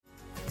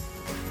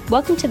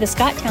Welcome to the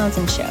Scott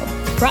Townsend Show,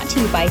 brought to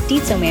you by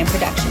Dietzo Man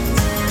Productions.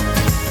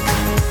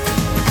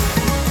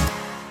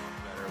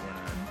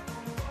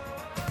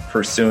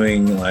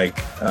 Pursuing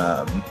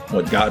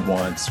what God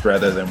wants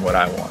rather than what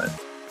I want.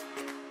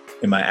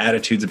 And my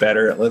attitude's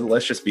better.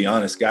 Let's just be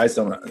honest.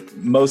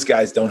 Most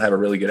guys don't have a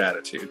really good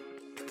attitude.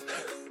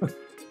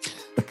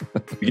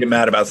 We get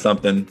mad about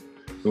something.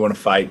 We want to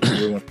fight.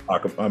 We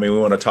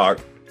want to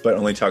talk, but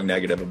only talk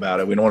negative about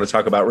it. We don't want to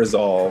talk about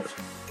resolve.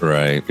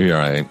 Right. You're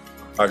right.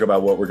 Talk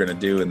about what we're going to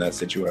do in that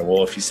situation.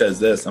 Well, if he says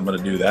this, I'm going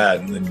to do that.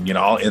 And then,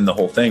 I'll end the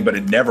whole thing, but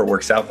it never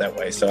works out that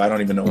way. So I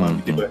don't even know why we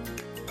do it.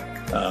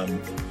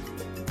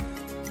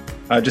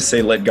 I just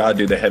say, let God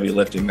do the heavy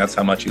lifting. That's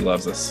how much he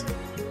loves us.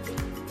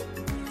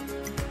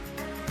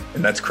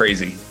 And that's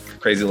crazy,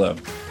 crazy love.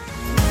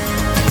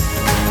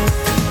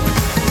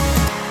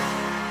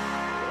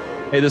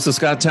 Hey, this is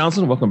Scott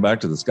Townsend. Welcome back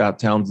to the Scott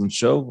Townsend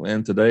Show.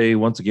 And today,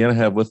 once again, I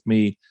have with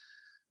me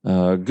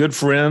a good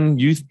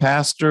friend, youth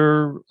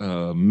pastor,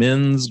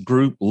 men's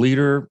group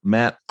leader,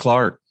 Matt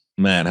Clark.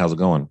 Matt, how's it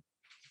going?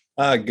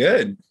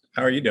 Good.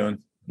 How are you doing?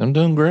 I'm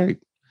doing great.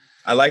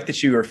 I like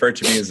that you refer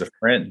to me as a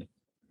friend.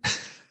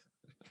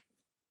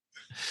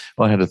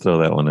 Well, I had to throw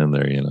that one in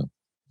there,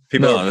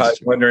 People are probably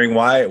wondering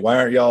why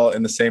aren't y'all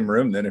in the same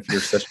room then if you're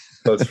such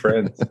close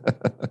friends?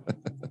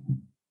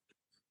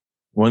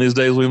 One of these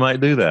days we might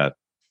do that.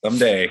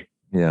 Someday.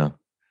 Yeah.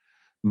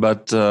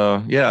 But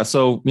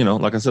so,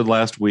 like I said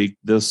last week,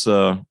 this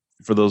for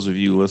those of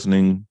you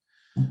listening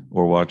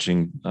or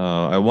watching,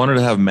 I wanted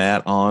to have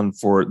Matt on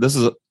for this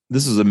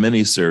is a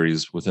mini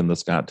series within the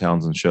Scott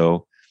Townsend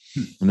Show.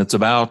 And it's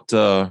about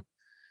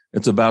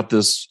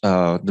this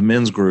the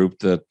men's group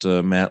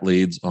that Matt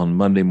leads on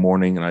Monday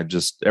morning. And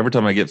every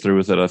time I get through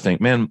with it, I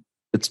think, man,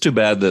 it's too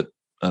bad that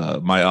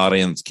my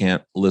audience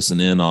can't listen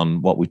in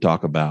on what we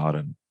talk about.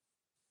 And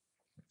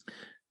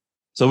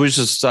so we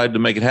just decided to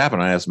make it happen.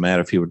 I asked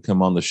Matt if he would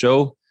come on the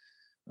show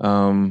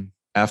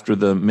after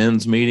the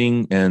men's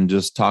meeting and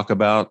just talk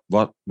about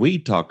what we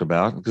talked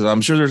about. Because I'm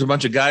sure there's a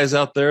bunch of guys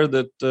out there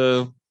that,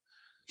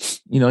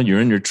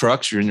 you're in your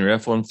trucks, you're in your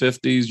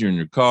F-150s, you're in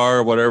your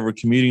car, whatever,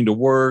 commuting to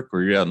work,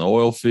 or you're out in the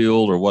oil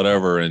field or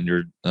whatever. And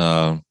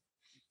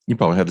you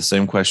probably have the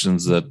same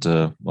questions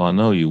that, I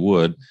know you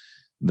would,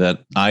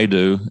 that I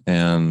do.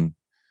 And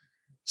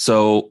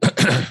so,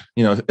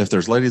 if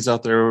there's ladies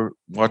out there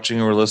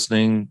watching or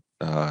listening,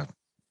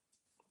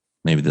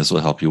 maybe this will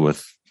help you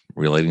with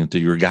relating to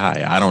your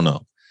guy. I don't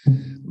know.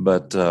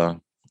 But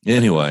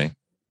anyway,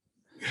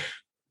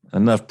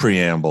 enough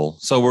preamble.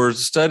 So we're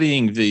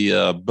studying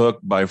the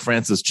book by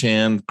Francis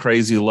Chan,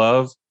 Crazy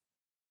Love.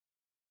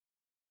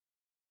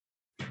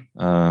 It's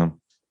a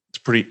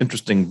pretty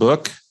interesting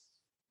book.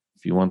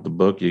 If you want the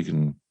book, you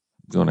can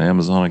go to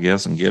Amazon, I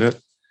guess, and get it.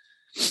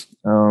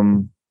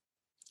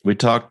 We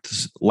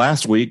talked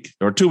last week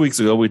or 2 weeks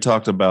ago, we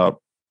talked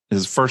about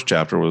his first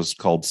chapter was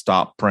called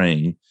Stop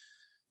Praying.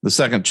 The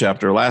second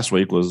chapter last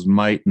week was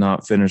Might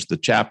Not Finish the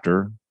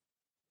Chapter.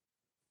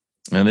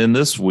 And in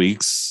this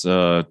week's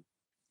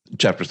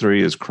chapter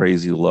 3 is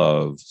Crazy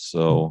Love.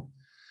 So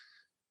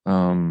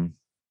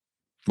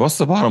what's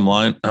the bottom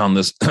line on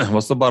this?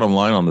 What's the bottom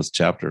line on this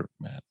chapter,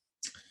 Matt?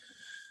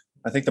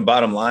 I think the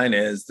bottom line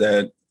is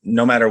that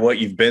no matter what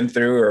you've been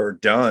through or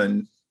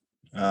done,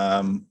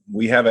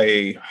 we have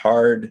a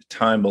hard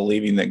time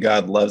believing that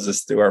God loves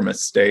us through our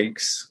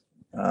mistakes.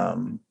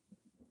 I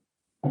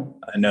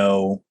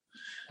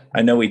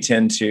know we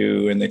tend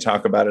to, and they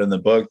talk about it in the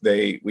book,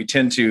 we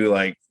tend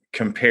to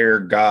compare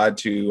God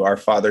to our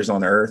fathers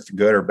on earth,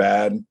 good or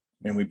bad,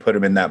 and we put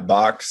him in that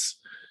box.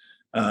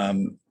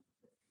 And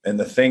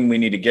the thing we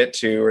need to get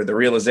to, or the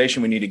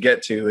realization we need to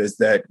get to, is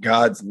that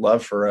God's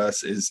love for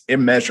us is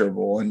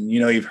immeasurable. And,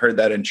 you've heard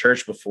that in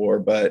church before,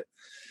 but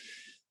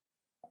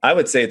I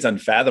would say it's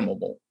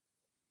unfathomable.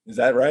 Is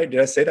that right? Did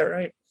I say that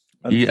right?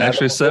 You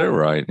actually said it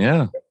right.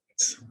 Yeah.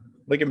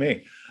 Look at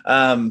me.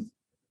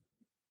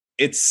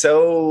 It's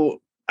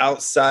so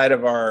outside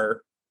of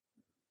our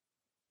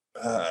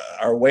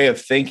way of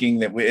thinking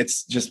that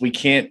we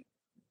can't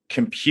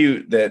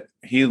compute that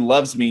he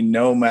loves me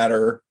no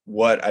matter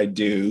what I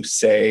do,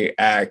 say,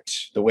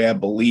 act, the way I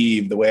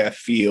believe, the way I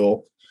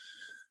feel.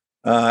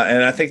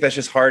 And I think that's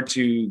just hard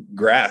to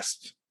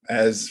grasp.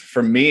 As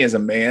for me as a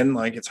man,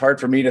 it's hard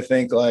for me to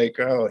think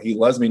oh, he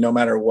loves me no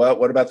matter what.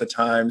 What about the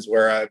times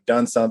where I've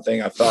done something,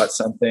 I've thought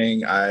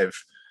something, I've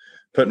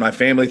put my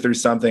family through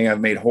something, I've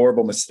made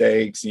horrible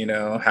mistakes,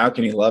 how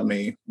can he love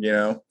me,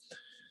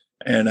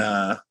 And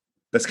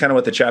that's kind of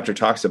what the chapter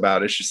talks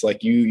about. It's just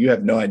you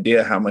have no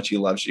idea how much he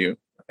loves you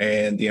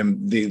and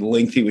the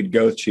length he would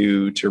go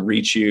to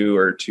reach you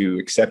or to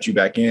accept you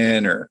back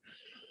in.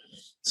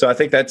 So I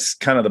think that's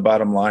kind of the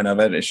bottom line of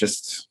it. It's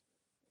just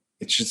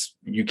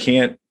you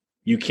can't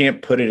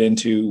put it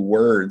into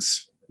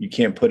words. You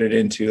can't put it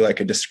into a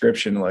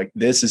description,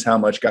 this is how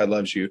much God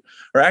loves you.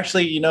 Or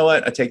actually, you know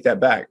what? I take that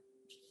back,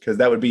 because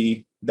that would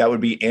be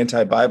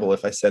anti-Bible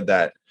if I said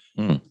that.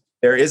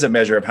 There is a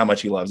measure of how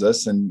much he loves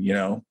us, and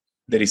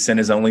that he sent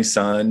his only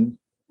son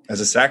as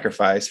a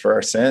sacrifice for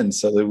our sins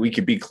so that we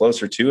could be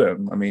closer to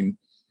him. I mean,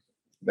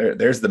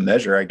 there's the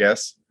measure, I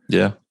guess.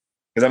 Yeah.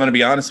 Because I'm going to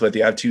be honest with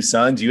you. I have 2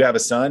 sons. You have a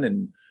son,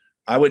 and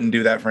I wouldn't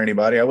do that for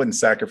anybody. I wouldn't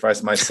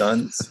sacrifice my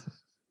sons.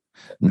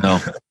 No.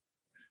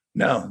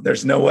 No,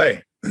 there's no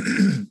way.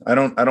 I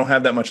don't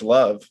have that much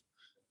love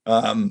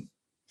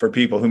for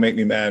people who make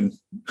me mad.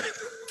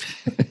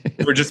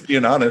 We're just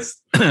being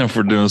honest.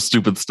 For doing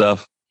stupid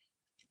stuff.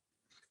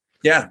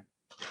 Yeah.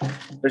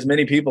 There's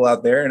many people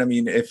out there. And I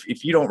mean,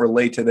 if you don't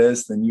relate to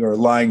this, then you are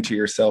lying to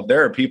yourself.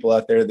 There are people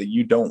out there that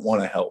you don't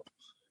want to help.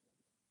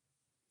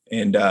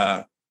 And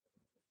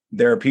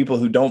there are people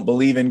who don't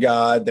believe in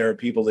God. There are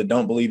people that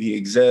don't believe he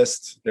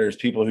exists. There's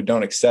people who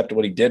don't accept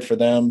what he did for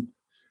them.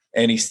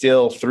 And he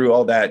still, through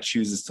all that,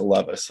 chooses to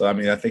love us. So, I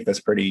mean, I think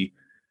that's pretty,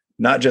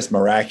 not just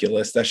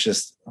miraculous. That's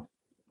just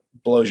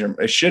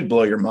it should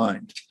blow your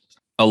mind.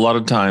 A lot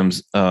of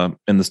times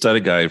in the study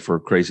guide for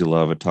Crazy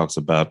Love, it talks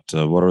about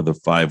what are the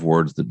 5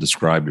 words that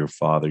describe your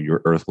father,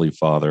 your earthly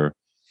father.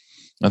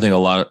 I think a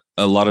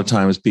lot of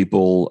times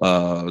people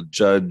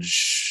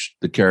judge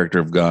the character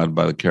of God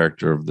by the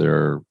character of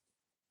their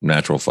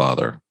natural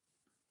father.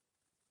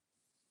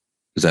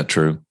 Is that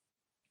true?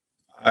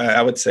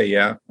 I would say,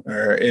 yeah.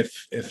 Or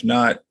if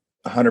not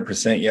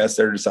 100%, yes,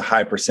 there's a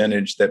high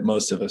percentage that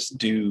most of us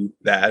do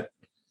that.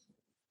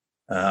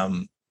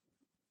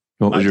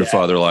 What was your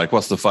father like?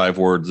 What's the 5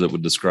 words that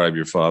would describe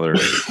your father?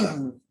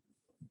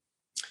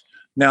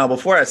 Now,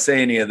 before I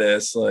say any of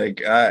this,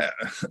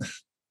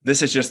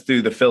 this is just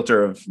through the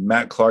filter of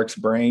Matt Clark's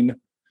brain.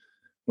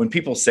 When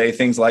people say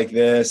things like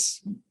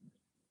this,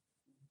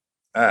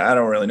 I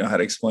don't really know how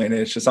to explain it.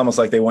 It's just almost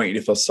like they want you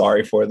to feel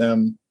sorry for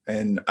them.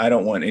 And I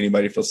don't want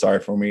anybody to feel sorry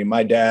for me.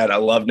 My dad, I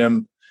loved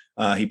him.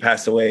 He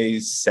passed away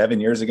 7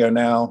 years ago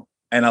now,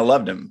 and I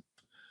loved him.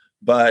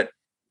 But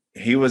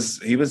he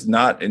was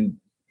not an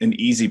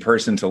easy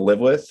person to live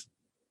with.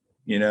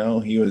 You know,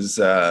 he was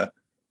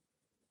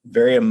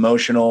very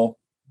emotional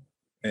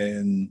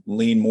and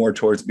leaned more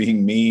towards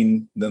being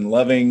mean than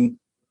loving.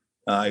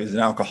 He was an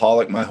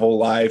alcoholic my whole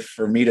life.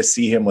 For me to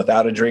see him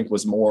without a drink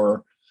was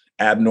more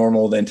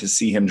abnormal than to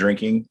see him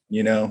drinking,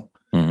 you know.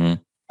 Mm-hmm.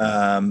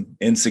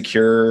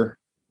 Insecure,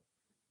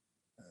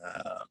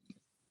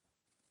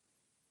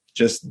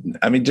 just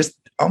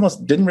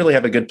almost didn't really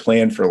have a good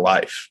plan for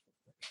life,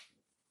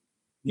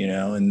 you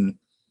know. And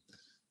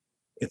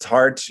it's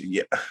hard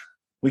to,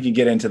 we could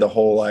get into the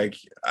whole, I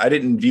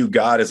didn't view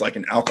God as like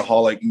an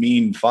alcoholic,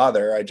 mean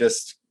father.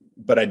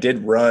 But I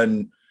did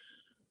run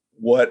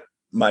what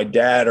my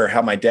dad or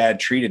how my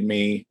dad treated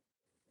me.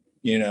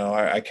 You know,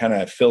 I kind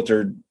of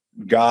filtered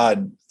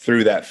God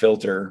through that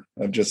filter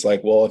of just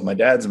like, well, if my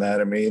dad's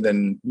mad at me,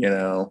 then, you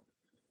know,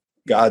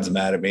 God's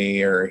mad at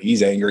me, or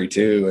he's angry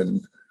too.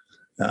 And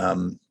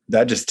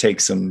that just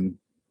takes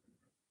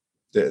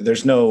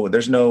there's no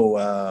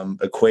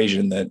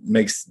equation that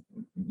makes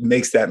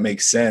that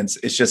make sense.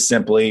 It's just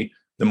simply,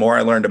 the more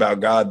I learned about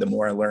God, the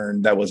more I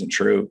learned that wasn't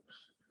true.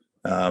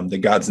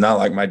 That God's not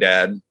like my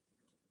dad,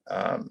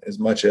 as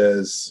much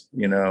as,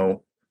 you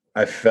know,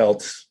 I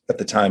felt at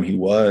the time he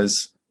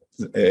was,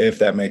 if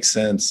that makes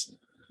sense.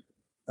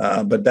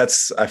 But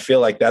I feel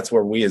like that's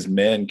where we as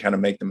men kind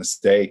of make the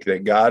mistake,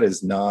 that God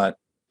is not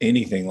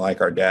anything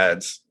like our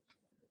dads,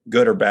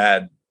 good or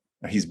bad.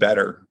 He's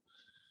better.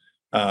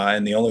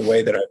 And the only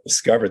way that I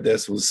discovered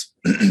this was,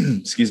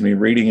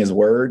 reading his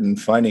word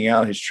and finding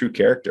out his true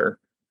character.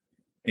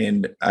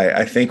 And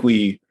I think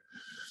we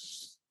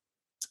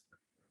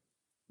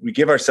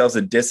give ourselves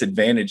a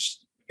disadvantage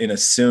in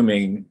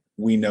assuming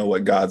we know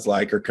what God's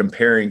like, or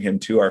comparing him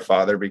to our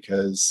father,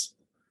 because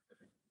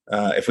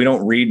if we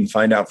don't read and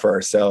find out for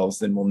ourselves,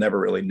 then we'll never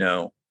really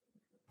know.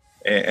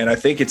 And I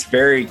think it's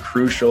very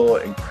crucial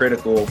and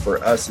critical for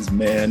us as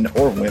men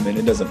or women,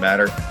 it doesn't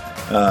matter,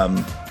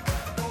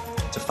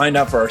 to find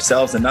out for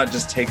ourselves and not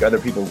just take other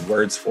people's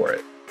words for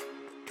it.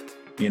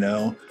 You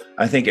know,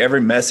 I think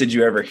every message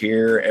you ever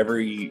hear,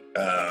 every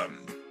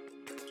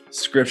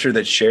scripture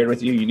that's shared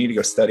with you, you need to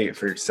go study it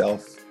for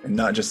yourself and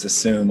not just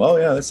assume, oh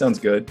yeah, that sounds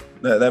good.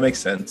 That makes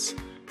sense.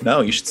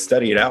 No, you should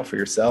study it out for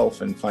yourself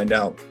and find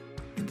out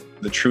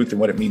the truth and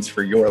what it means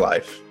for your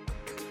life.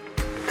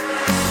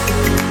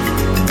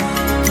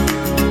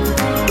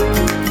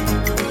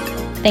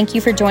 Thank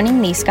you for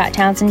joining the Scott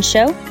Townsend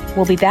Show.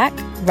 We'll be back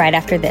right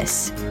after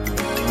this.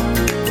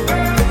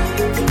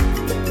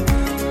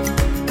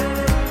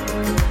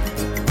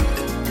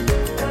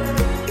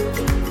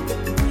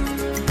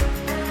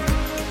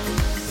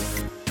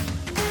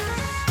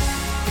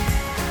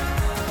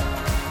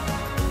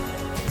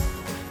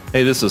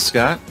 Hey, this is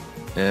Scott,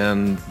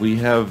 and we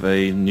have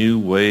a new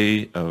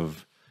way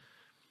of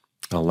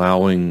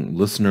allowing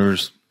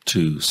listeners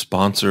to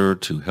sponsor,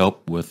 to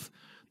help with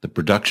the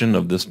production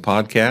of this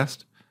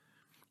podcast.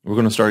 We're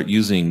going to start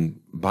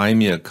using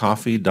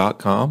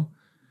buymeacoffee.com.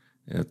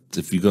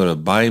 If you go to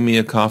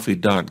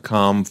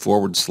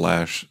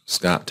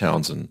buymeacoffee.com/Scott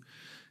Townsend,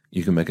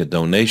 you can make a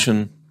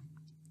donation.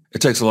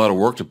 It takes a lot of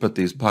work to put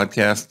these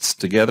podcasts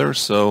together,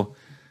 so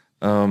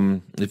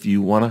if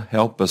you want to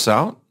help us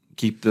out,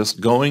 keep this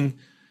going,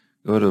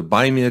 go to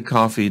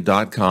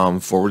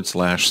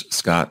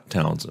buymeacoffee.com/Scott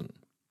Townsend.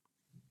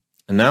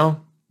 And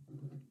now,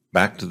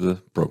 back to the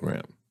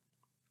program.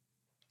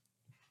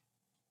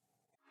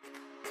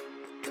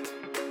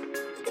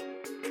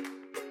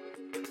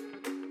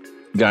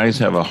 Guys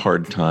have a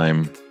hard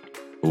time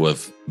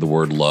with the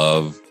word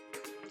love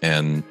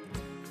and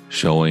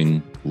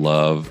showing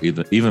love.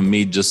 Even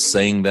me just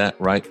saying that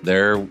right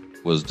there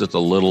was just a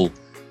little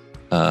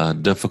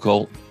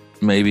difficult,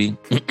 maybe.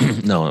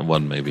 No, it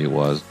wasn't. Maybe it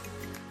was.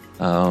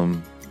 I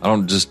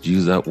don't just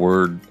use that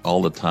word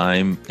all the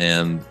time,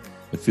 and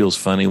it feels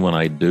funny when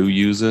I do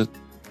use it.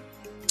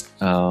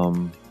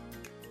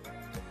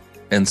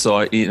 And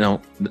so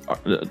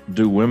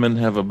do women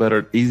have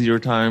a easier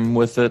time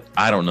with it?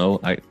 I don't know.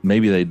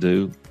 Maybe they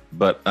do,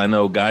 but I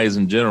know guys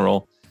in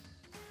general,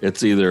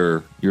 it's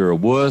either you're a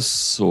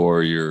wuss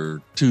or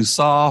you're too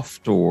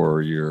soft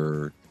or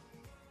you're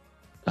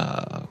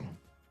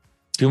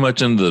too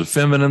much into the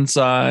feminine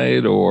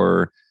side,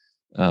 or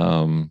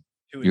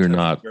you're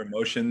not your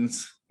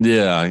emotions.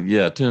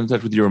 Yeah, too in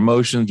touch with your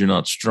emotions. You're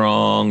not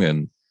strong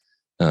and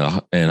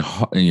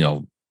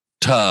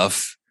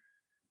tough.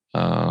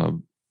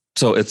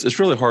 So it's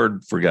really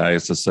hard for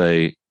guys to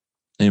say,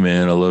 "Hey,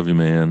 man, I love you,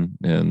 man,"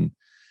 and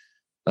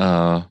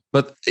so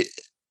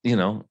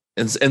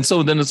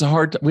then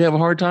we have a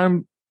hard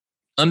time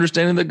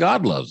understanding that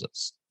God loves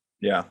us.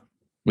 Yeah,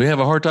 we have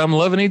a hard time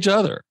loving each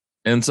other,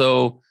 and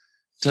so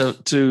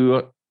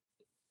to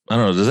I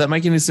don't know. Does that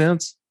make any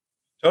sense?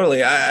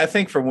 Totally. I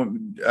think for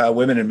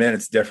women and men,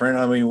 it's different.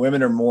 I mean,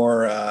 women are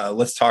more,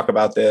 let's talk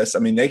about this. I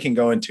mean, they can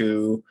go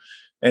into,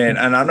 and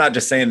I'm not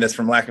just saying this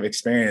from lack of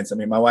experience. I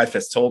mean, my wife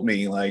has told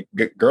me, like,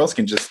 girls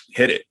can just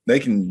hit it.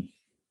 They can,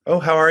 oh,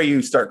 how are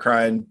you? Start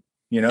crying,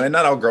 and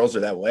not all girls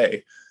are that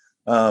way.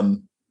 But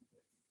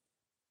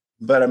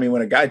I mean,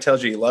 when a guy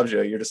tells you he loves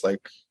you, you're just like,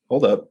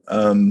 hold up,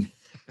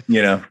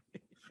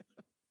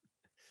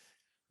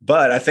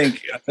 But I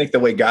think the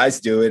way guys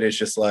do it is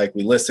just like,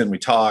 we listen, we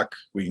talk,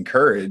 we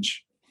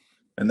encourage.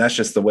 And that's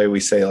just the way we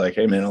say, like,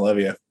 hey, man, I love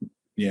you.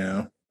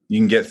 You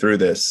can get through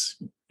this,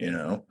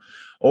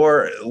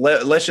 or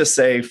let's just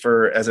say,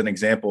 as an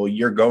example,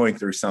 you're going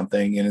through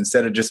something. And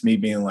instead of just me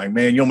being like,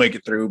 man, you'll make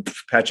it through,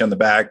 pat you on the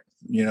back,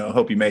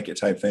 hope you make it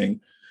type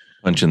thing.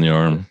 Punch in the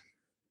arm.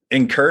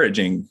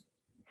 Encouraging.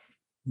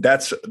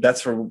 That's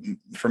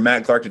for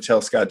Matt Clark to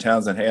tell Scott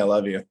Townsend, hey, I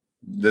love you.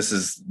 This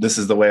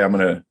is the way I'm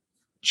going to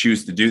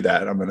choose to do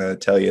that. I'm going to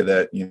tell you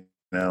that,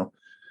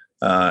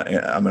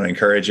 I'm going to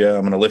encourage you.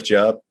 I'm going to lift you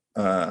up.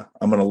 I'm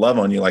going to love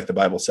on you like the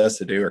Bible says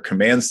to do, or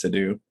commands to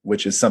do,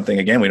 which is something,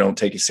 again, we don't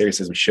take as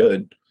serious as we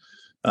should.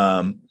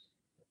 I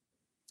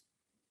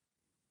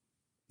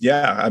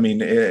mean,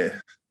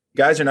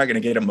 guys are not going to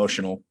get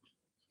emotional.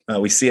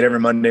 We see it every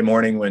Monday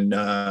morning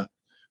when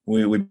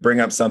we bring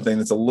up something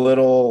that's a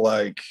little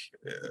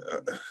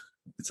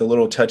it's a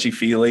little touchy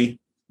feely.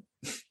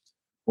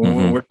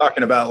 When we're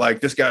talking about,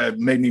 like, this guy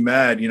made me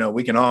mad,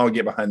 we can all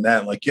get behind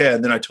that. Like, yeah,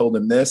 and then I told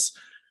him this.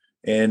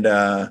 And,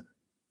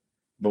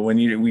 but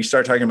when we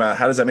start talking about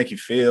how does that make you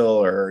feel,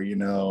 or,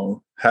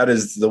 how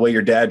does the way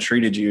your dad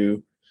treated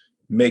you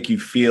make you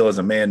feel as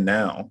a man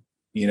now?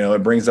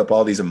 It brings up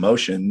all these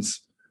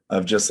emotions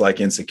of just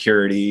like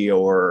insecurity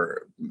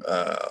or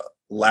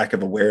lack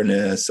of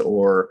awareness,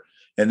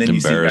 and then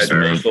you see guys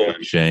bristle,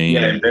 shame,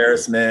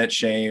 embarrassment,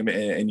 shame.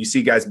 And you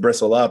see guys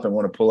bristle up and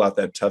want to pull out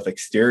that tough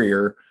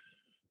exterior.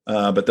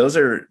 But those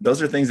are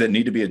things that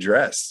need to be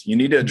addressed. You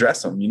need to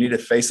address them. You need to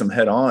face them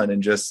head on.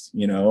 And just,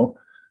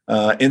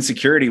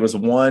 insecurity was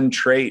one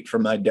trait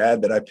from my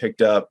dad that I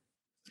picked up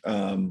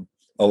a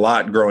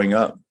lot growing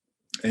up.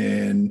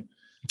 And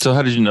so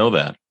how did you know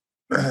that?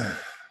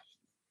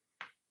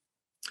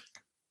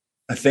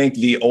 I think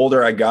the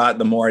older I got,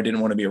 the more I didn't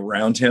want to be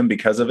around him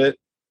because of it,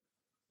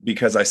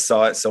 because I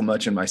saw it so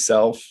much in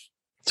myself.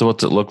 So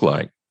what's it look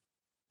like?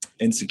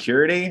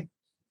 Insecurity.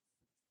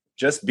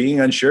 Just being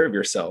unsure of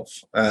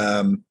yourself,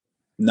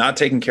 not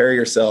taking care of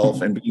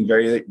yourself, and being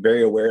very,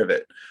 very aware of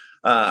it.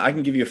 I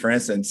can give you, for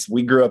instance,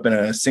 I grew up in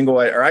a single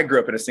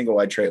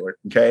wide trailer.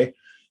 Okay.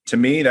 To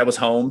me, that was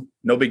home.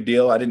 No big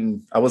deal.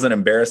 I wasn't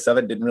embarrassed of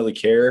it. Didn't really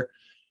care.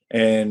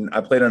 And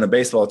I played on a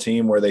baseball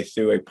team where they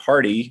threw a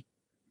party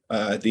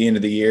at the end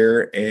of the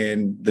year,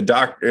 and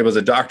it was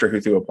a doctor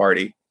who threw a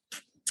party.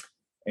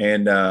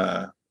 And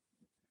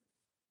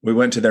we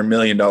went to their $1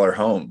 million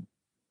home,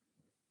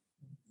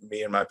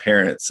 me and my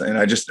parents. And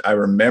I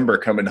remember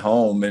coming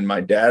home, and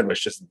my dad was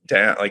just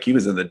down, like he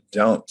was in the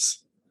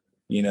dumps,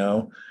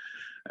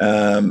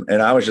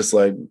 and I was just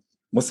like,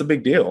 what's the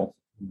big deal?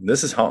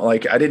 This is home.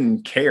 Like, I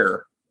didn't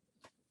care,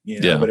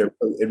 but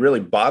it really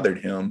bothered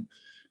him.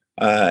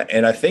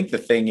 And I think the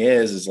thing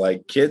is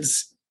like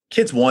kids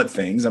want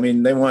things. I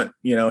mean, they want,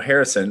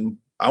 Harrison,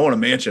 I want a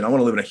mansion. I want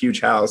to live in a huge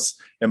house.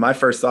 And my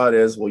first thought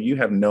is, well, you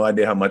have no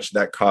idea how much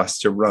that costs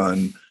to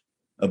run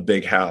a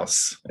big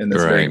house. And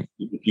this right.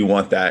 You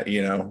want that,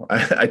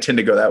 I tend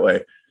to go that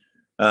way.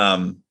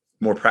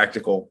 More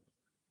practical.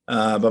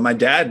 But my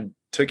dad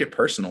took it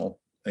personal,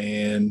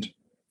 and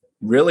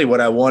really what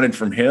I wanted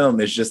from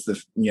him is just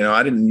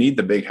I didn't need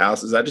the big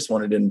houses. I just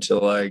wanted him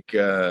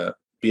to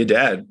be a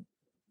dad,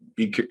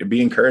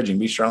 be encouraging,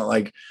 be strong.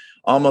 Like,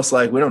 almost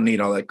like, we don't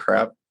need all that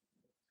crap.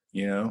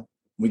 You know,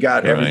 we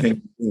got Right.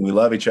 everything. We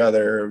love each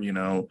other. You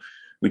know,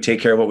 we take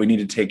care of what we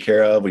need to take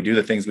care of. We do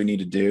the things we need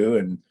to do.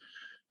 And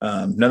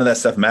none of that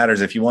stuff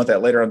matters. If you want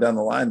that later on down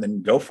the line,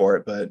 then go for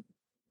it. But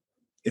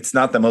it's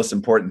not the most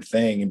important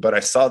thing. But I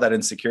saw that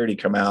insecurity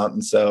come out.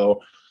 And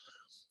so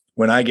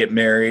when I get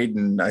married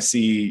and I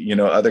see, you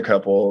know, other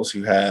couples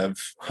who have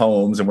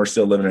homes and we're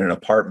still living in an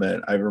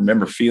apartment, I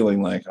remember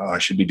feeling like, oh, I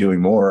should be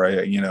doing more,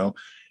 you know.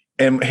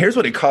 And here's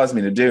what it caused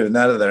me to do.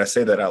 Now that I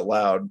say that out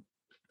loud,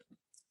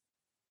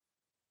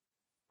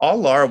 all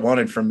Laura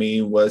wanted from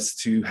me was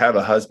to have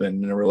a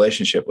husband in a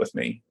relationship with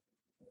me.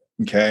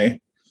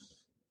 Okay.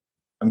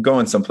 I'm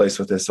going someplace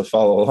with this, so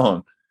follow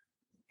along.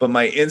 But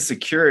my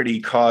insecurity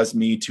caused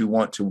me to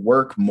want to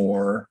work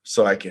more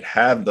so I could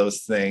have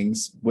those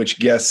things,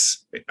 which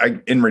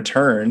in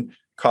return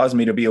caused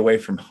me to be away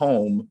from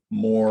home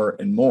more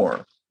and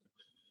more.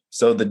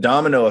 So the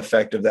domino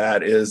effect of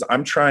that is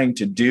I'm trying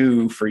to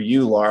do for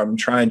you, Laura, I'm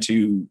trying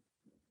to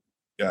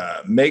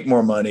make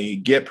more money,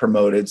 get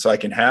promoted so I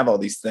can have all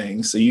these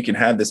things so you can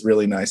have this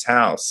really nice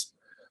house.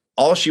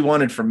 All she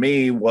wanted from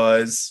me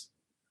was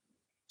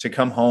to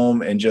come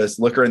home and just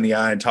look her in the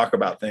eye and talk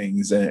about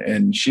things.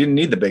 And she didn't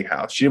need the big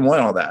house. She didn't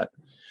want all that.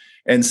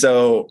 And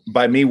so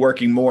by me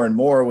working more and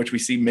more, which we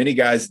see many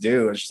guys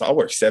do, it's just, I'll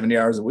work 70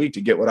 hours a week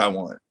to get what I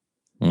want.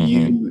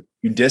 Mm-hmm.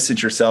 You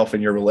distance yourself in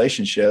your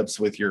relationships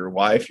with your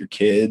wife, your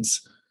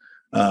kids.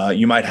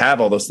 You might have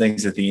all those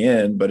things at the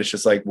end, but it's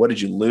just like, what did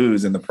you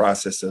lose in the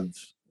process of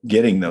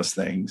getting those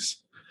things?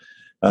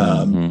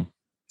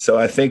 So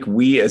I think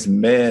we as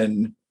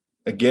men,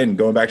 again,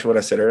 going back to what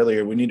I said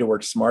earlier, we need to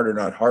work smarter,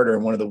 not harder.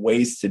 And one of the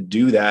ways to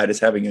do that is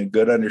having a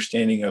good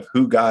understanding of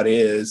who God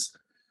is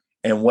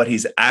and what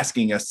he's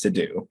asking us to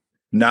do,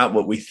 not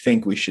what we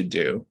think we should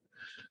do.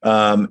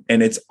 And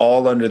it's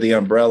all under the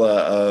umbrella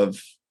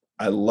of,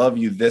 I love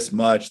you this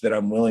much that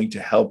I'm willing to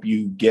help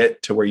you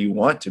get to where you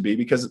want to be,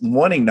 because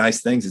wanting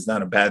nice things is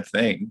not a bad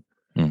thing.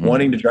 Mm-hmm.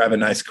 Wanting to drive a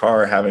nice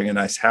car, having a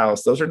nice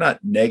house, those are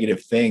not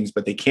negative things,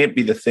 but they can't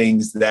be the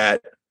things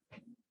that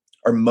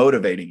are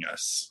motivating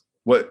us.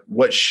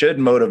 What should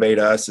motivate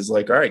us is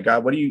like, all right,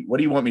 God, what do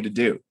you want me to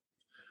do?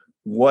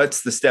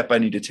 What's the step I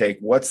need to take?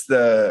 What's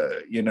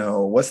the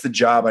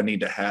job I need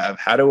to have?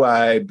 How do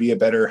I be a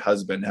better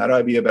husband? How do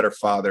I be a better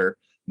father?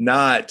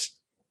 Not,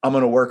 I'm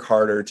going to work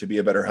harder to be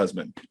a better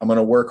husband. I'm going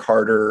to work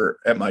harder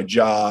at my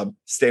job,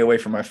 stay away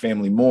from my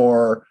family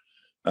more,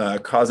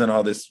 causing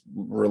all this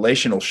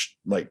relational,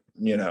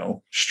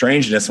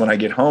 strangeness when I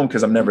get home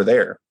because I'm never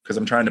there because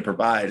I'm trying to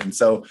provide. And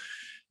so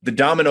the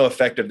domino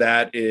effect of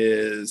that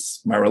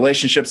is my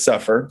relationships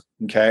suffer.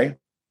 Okay.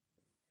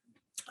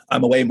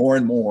 I'm away more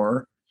and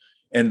more.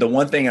 And the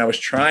one thing I was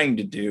trying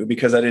to do,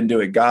 because I didn't do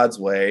it God's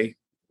way,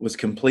 was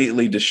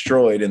completely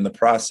destroyed in the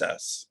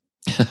process.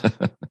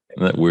 Isn't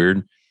that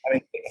weird? I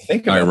mean,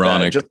 think about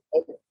ironic. That.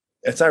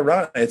 It's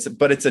ironic.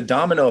 But it's a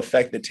domino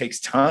effect that takes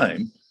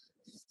time,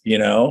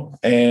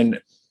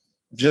 and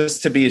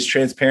just to be as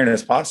transparent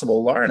as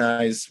possible, Laura and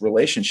I's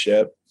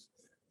relationship,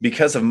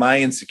 because of my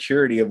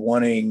insecurity of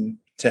wanting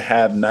to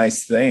have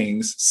nice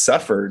things,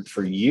 suffered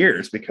for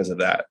years because of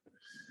that.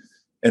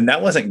 And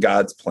that wasn't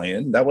God's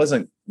plan. That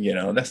wasn't,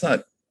 that's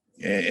not.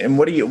 And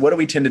what do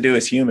we tend to do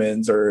as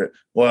humans? Or,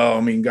 well,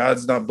 I mean,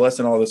 God's not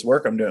blessing all this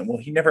work I'm doing. Well,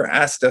 he never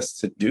asked us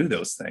to do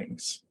those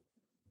things.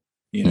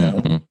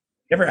 Mm-hmm.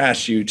 Never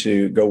asked you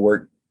to go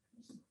work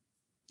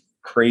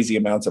crazy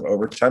amounts of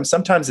overtime.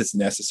 Sometimes it's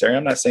necessary.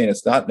 I'm not saying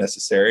it's not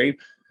necessary.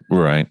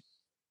 Right.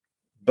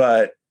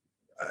 But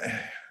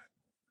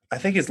I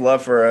think his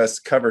love for us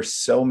covers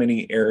so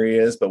many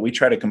areas, but we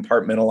try to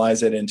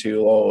compartmentalize it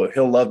into, oh,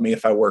 he'll love me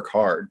if I work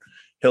hard.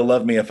 He'll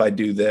love me if I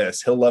do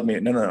this. He'll love me.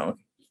 No.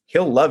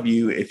 He'll love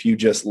you if you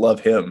just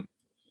love him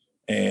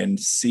and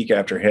seek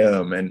after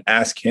him and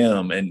ask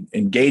him and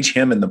engage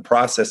him in the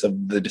process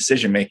of the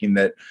decision-making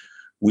that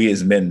we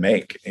as men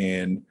make.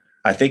 And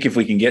I think if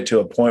we can get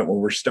to a point where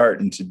we're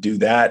starting to do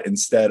that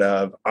instead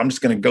of, I'm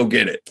just going to go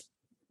get it,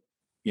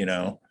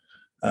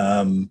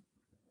 I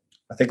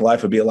think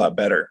life would be a lot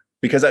better.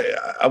 Because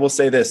I will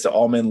say this to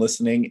all men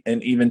listening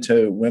and even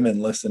to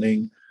women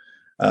listening,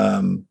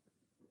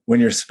 when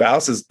your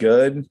spouse is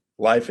good,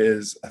 life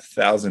is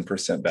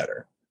 1,000%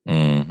 better.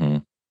 Mm-hmm.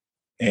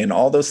 And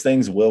all those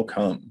things will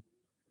come.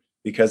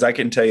 Because I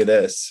can tell you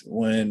this,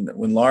 when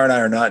Laura and I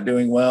are not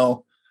doing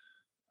well,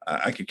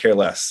 I could care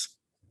less.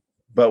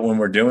 But when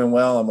we're doing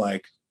well, I'm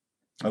like,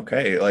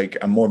 okay, like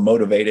I'm more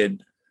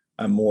motivated.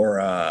 I'm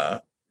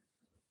more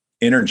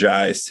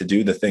energized to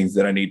do the things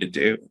that I need to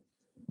do.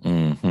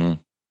 Mm-hmm.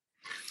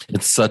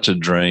 It's such a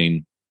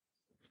drain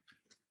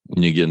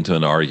when you get into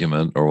an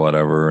argument or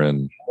whatever.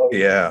 And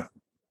yeah,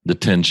 the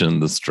tension,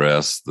 the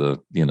stress,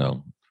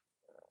 it'll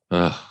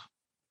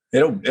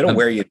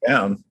wear you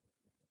down.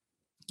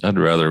 I'd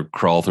rather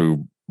crawl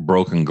through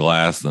broken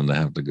glass than to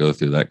have to go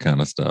through that kind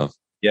of stuff.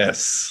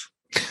 Yes.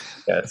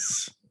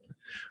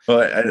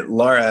 Well,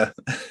 Laura,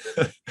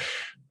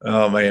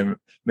 oh man,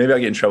 maybe I'll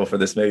get in trouble for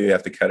this. Maybe we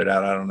have to cut it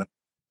out. I don't know.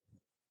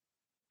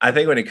 I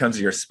think when it comes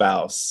to your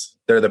spouse,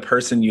 they're the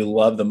person you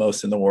love the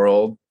most in the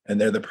world, and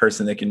they're the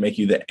person that can make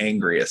you the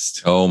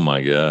angriest. Oh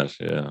my gosh.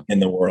 Yeah. In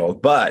the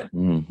world. But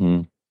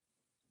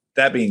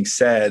that being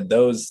said,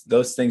 those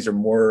things are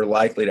more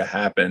likely to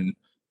happen,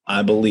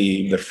 I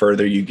believe, the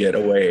further you get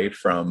away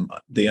from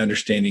the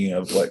understanding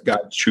of what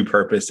God's true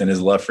purpose and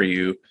his love for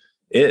you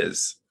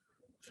is.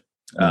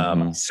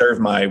 I serve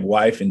my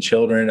wife and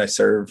children. I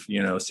serve,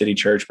 City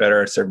Church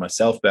better. I serve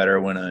myself better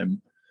when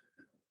I'm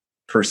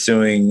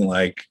pursuing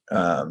what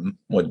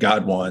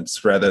God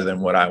wants rather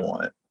than what I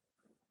want.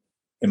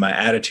 And my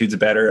attitude's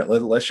better.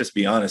 Let's just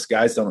be honest.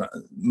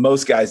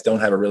 Most guys don't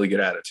have a really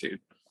good attitude.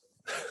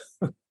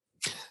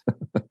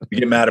 We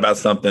get mad about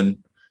something.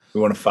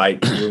 We want to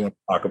fight. We want to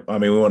talk.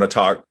 We want to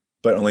talk,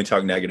 but only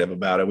talk negative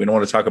about it. We don't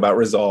want to talk about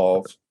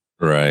resolve.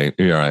 Right.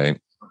 You're right.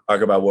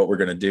 Talk about what we're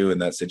going to do in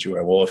that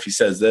situation. Well, if he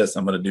says this,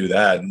 I'm going to do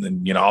that. And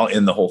then, I'll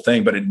end the whole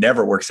thing, but it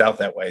never works out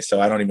that way. So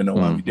I don't even know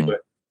why we do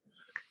it.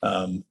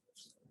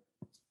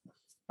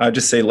 I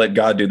just say, let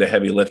God do the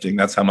heavy lifting.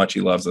 That's how much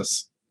he loves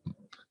us.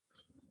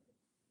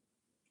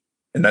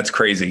 And that's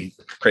crazy,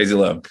 crazy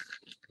love.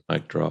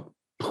 Mic drop.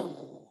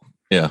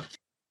 Yeah.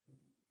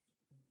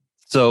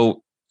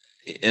 So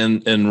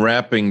in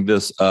wrapping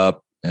this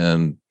up,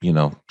 and,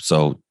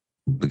 so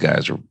the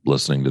guys are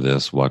listening to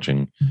this,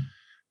 watching.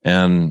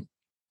 And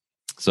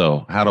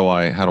so how do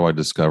I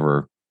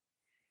discover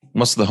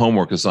what's the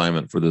homework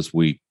assignment for this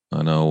week?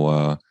 I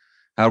know,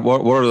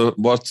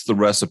 what's the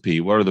recipe?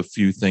 What are the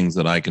few things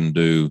that I can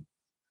do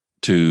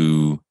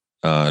to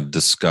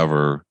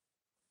discover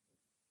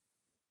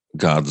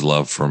God's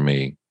love for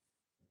me?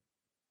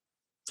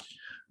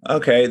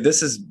 Okay,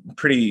 this is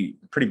pretty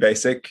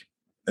basic.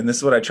 And this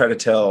is what I try to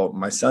tell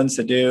my sons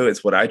to do.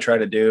 It's what I try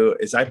to do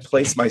is I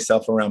place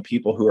myself around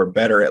people who are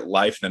better at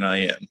life than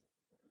I am.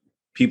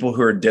 People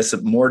who are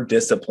more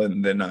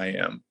disciplined than I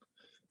am.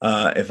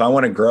 If I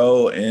want to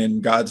grow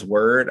in God's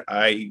word,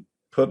 I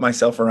put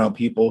myself around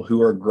people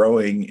who are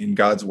growing in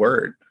God's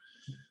word.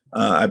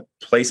 I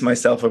place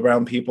myself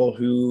around people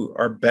who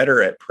are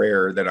better at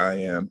prayer than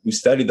I am, who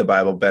study the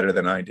Bible better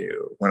than I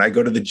do. When I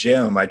go to the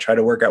gym, I try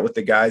to work out with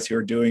the guys who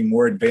are doing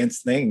more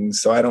advanced things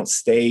so I don't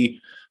stay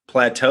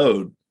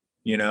plateaued,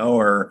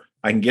 or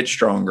I can get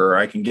stronger. Or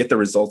I can get the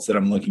results that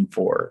I'm looking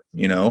for.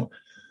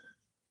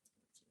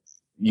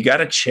 You got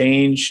to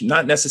change,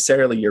 not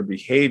necessarily your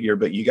behavior,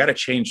 but you got to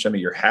change some of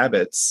your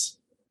habits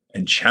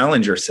and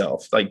challenge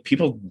yourself. Like,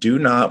 people do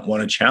not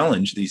want to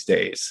challenge these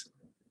days,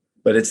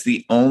 but it's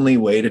the only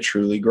way to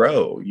truly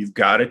grow. You've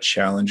got to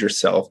challenge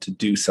yourself to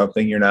do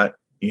something you're not,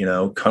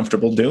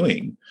 comfortable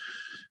doing.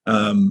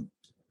 I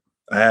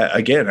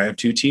have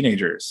 2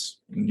 teenagers,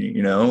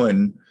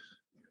 and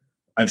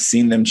I've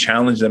seen them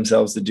challenge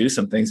themselves to do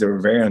some things that were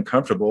very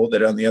uncomfortable,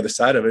 that on the other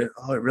side of it,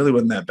 it really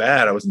wasn't that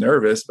bad. I was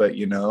nervous, but,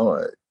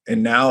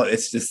 and now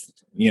it's just,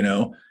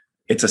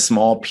 it's a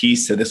small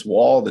piece to this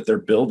wall that they're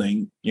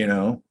building,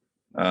 to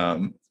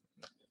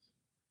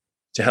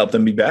help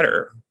them be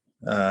better.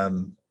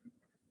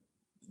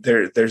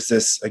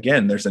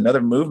 There's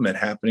another movement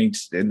happening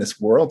in this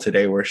world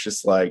today where it's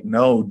just like,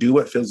 no, do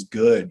what feels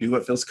good, do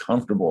what feels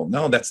comfortable.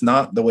 No, that's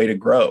not the way to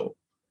grow.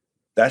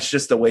 That's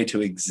just the way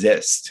to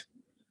exist.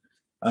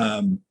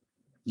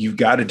 You've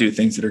got to do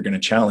things that are going to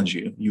challenge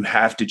you. You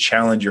have to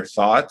challenge your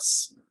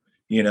thoughts,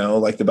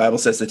 like the Bible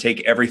says, to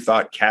take every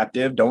thought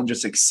captive. Don't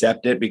just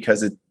accept it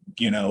because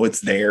it's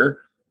there.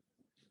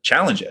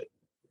 Challenge it.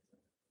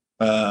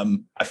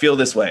 I feel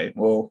this way.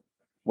 Well,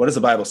 what does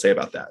the Bible say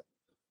about that?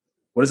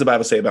 What does the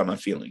Bible say about my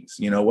feelings?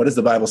 What does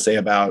the Bible say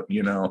about,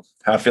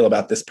 how I feel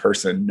about this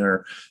person,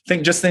 or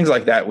things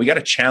like that. We got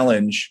to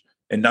challenge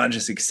and not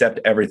just accept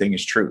everything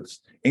as truth,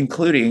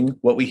 including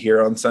what we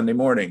hear on Sunday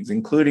mornings,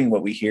 including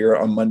what we hear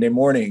on Monday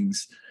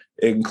mornings,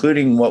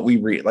 including what we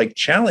read. Like,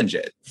 challenge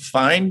it.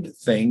 Find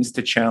things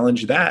to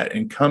challenge that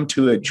and come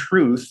to a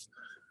truth.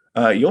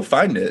 You'll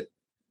find it,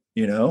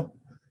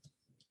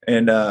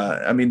 And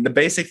the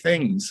basic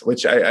things,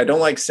 which I don't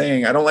like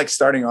saying. I don't like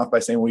starting off by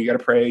saying, well, you got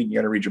to pray, you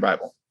got to read your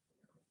Bible,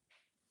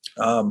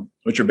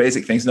 which are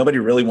basic things. Nobody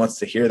really wants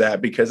to hear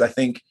that, because I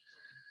think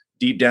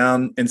deep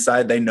down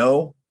inside they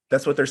know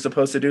that's what they're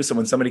supposed to do. So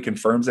when somebody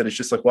confirms it, it's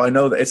just like, well, I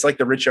know that. It's like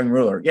the rich young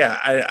ruler. Yeah,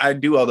 I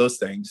do all those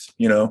things.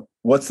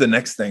 What's the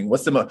next thing?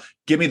 What's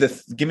give me the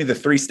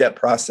 3-step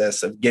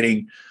process of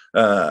getting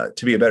to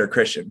be a better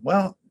Christian.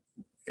 Well,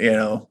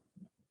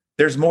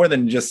 there's more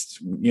than just,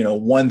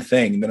 one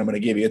thing that I'm going to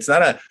give you. It's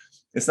not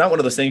one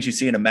of those things you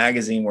see in a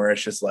magazine where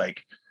it's just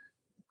like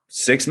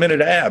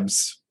 6-minute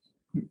abs.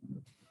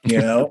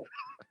 You're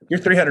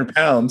 300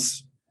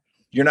 pounds.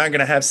 You're not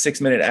going to have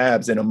 6-minute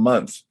abs in a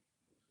month.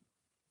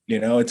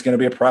 It's going to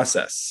be a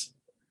process.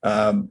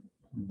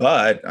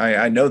 But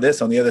I know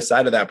this, on the other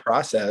side of that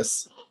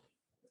process,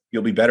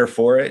 you'll be better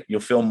for it. You'll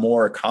feel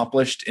more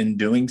accomplished in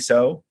doing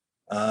so.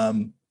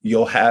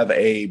 You'll have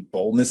a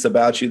boldness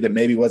about you that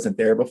maybe wasn't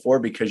there before,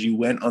 because you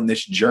went on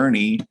this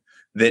journey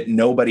that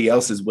nobody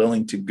else is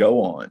willing to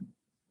go on.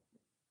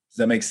 Does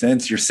that make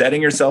sense? You're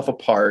setting yourself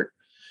apart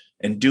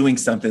and doing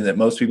something that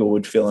most people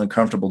would feel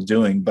uncomfortable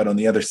doing. But on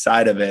the other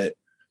side of it,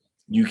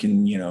 you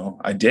can,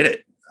 I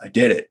did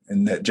it.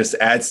 And that just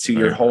adds to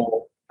your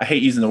whole I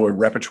hate using the word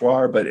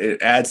repertoire, but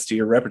it adds to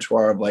your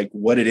repertoire of like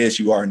what it is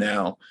you are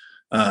now,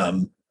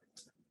 and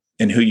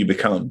who you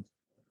become.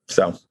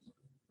 So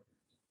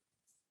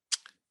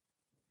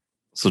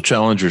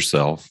challenge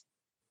yourself.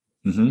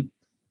 Mm-hmm.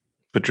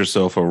 Put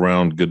yourself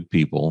around good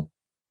people.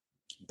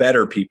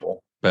 Better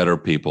people.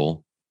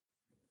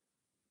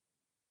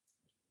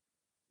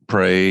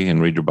 Pray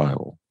and read your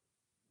Bible.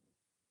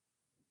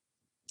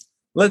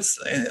 Let's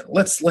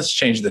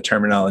change the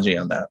terminology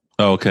on that.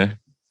 Oh, okay.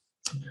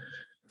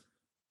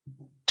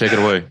 Take it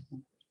away.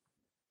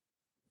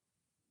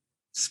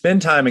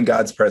 Spend time in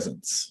God's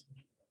presence.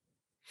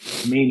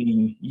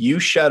 Meaning you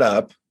shut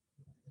up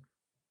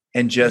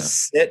and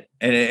just sit.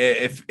 And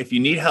if you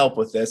need help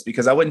with this,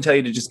 because I wouldn't tell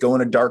you to just go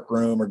in a dark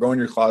room or go in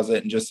your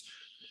closet and just,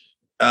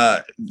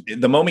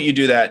 the moment you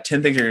do that,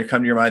 10 things are going to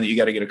come to your mind that you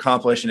got to get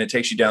accomplished. And it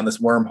takes you down this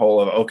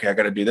wormhole of, okay, I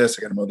got to do this.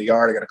 I got to mow the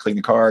yard. I got to clean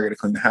the car. I got to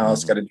clean the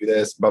house. Got to do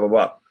this, blah, blah,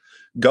 blah.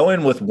 Go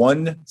in with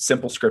one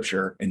simple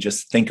scripture and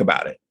just think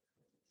about it.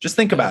 Just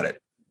think about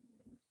it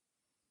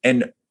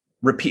and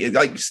repeat.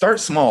 Like start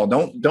small.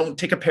 Don't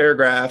take a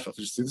paragraph.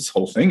 Just, this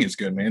whole thing is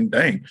good, man.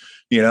 Dang,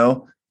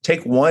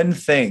 take one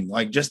thing,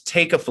 like just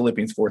take a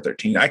Philippians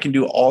 4:13. I can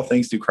do all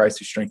things through Christ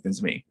who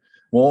strengthens me.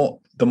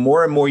 Well, the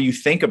more and more you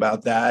think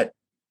about that,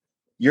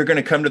 you're going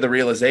to come to the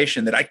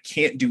realization that I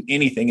can't do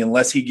anything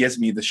unless he gives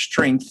me the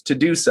strength to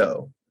do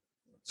so.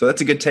 So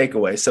that's a good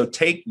takeaway. So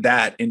take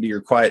that into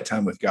your quiet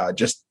time with God.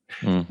 Just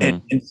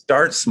and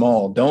start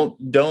small. Don't.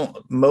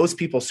 Most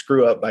people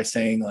screw up by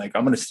saying like,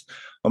 I'm going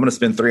to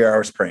spend 3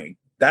 hours praying.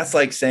 That's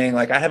like saying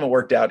like, I haven't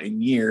worked out in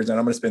years and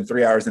I'm going to spend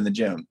 3 hours in the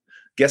gym.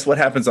 Guess what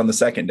happens on the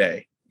second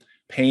day?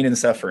 Pain and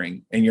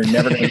suffering. And you're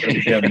never going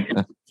to go to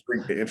the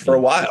gym for a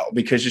while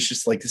because it's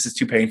just like, this is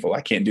too painful. I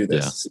can't do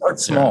this. Yeah. Start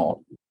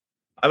small. Yeah.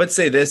 I would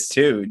say this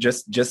too,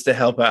 just to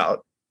help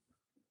out.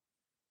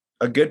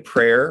 A good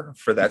prayer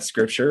for that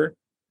scripture,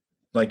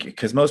 like,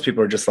 because most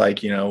people are just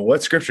like,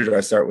 what scripture do I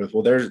start with?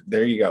 Well,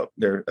 there you go.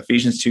 There,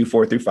 Ephesians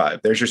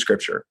 2:4-5. There's your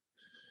scripture.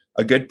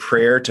 A good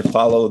prayer to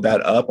follow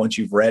that up once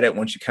you've read it,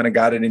 once you kind of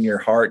got it in your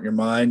heart and your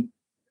mind.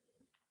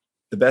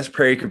 The best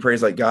prayer you can pray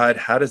is like, God,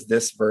 how does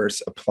this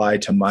verse apply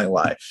to my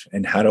life?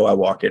 And how do I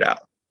walk it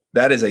out?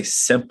 That is a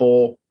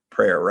simple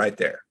prayer right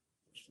there.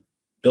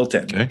 Built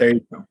in. Okay. There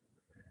you go.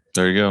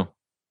 There you go.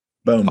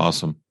 Boom.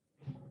 Awesome.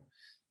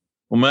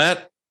 Well,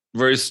 Matt,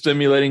 very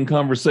stimulating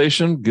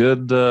conversation.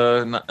 Good,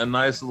 a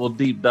nice little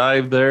deep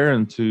dive there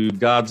into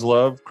God's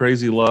love,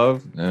 Crazy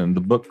Love, and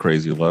the book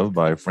Crazy Love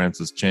by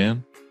Francis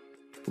Chan.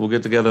 We'll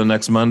get together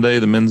next Monday.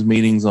 The men's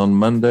meeting's on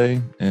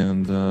Monday,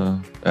 and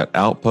at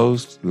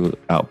Outpost.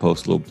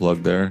 Outpost, little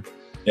plug there.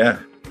 Yeah.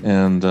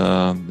 And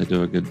they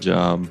do a good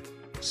job.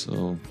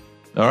 So,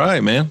 all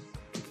right, man.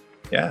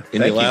 Yeah.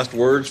 Any last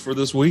words for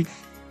this week?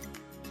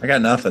 I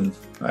got nothing.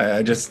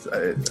 I just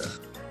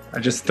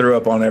threw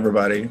up on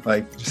everybody.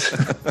 Like.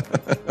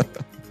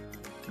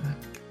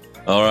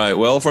 All right.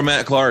 Well, for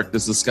Matt Clark,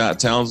 this is Scott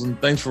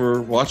Townsend. Thanks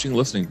for watching,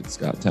 listening to the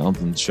Scott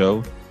Townsend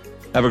Show.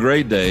 Have a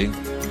great day,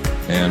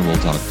 and we'll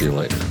talk to you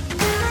later.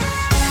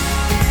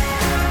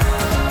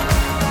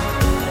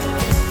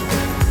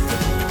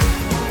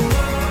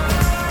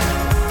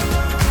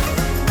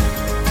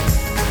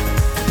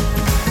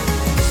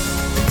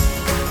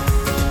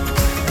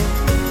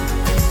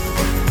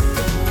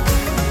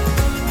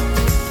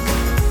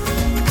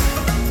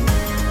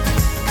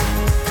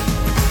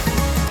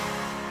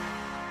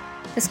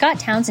 The Scott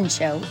Townsend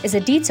Show is a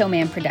Dietzo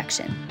Man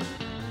production.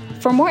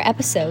 For more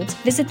episodes,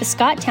 visit the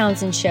Scott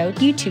Townsend Show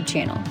YouTube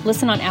channel,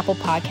 listen on Apple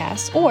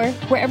Podcasts, or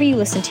wherever you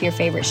listen to your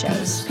favorite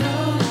shows.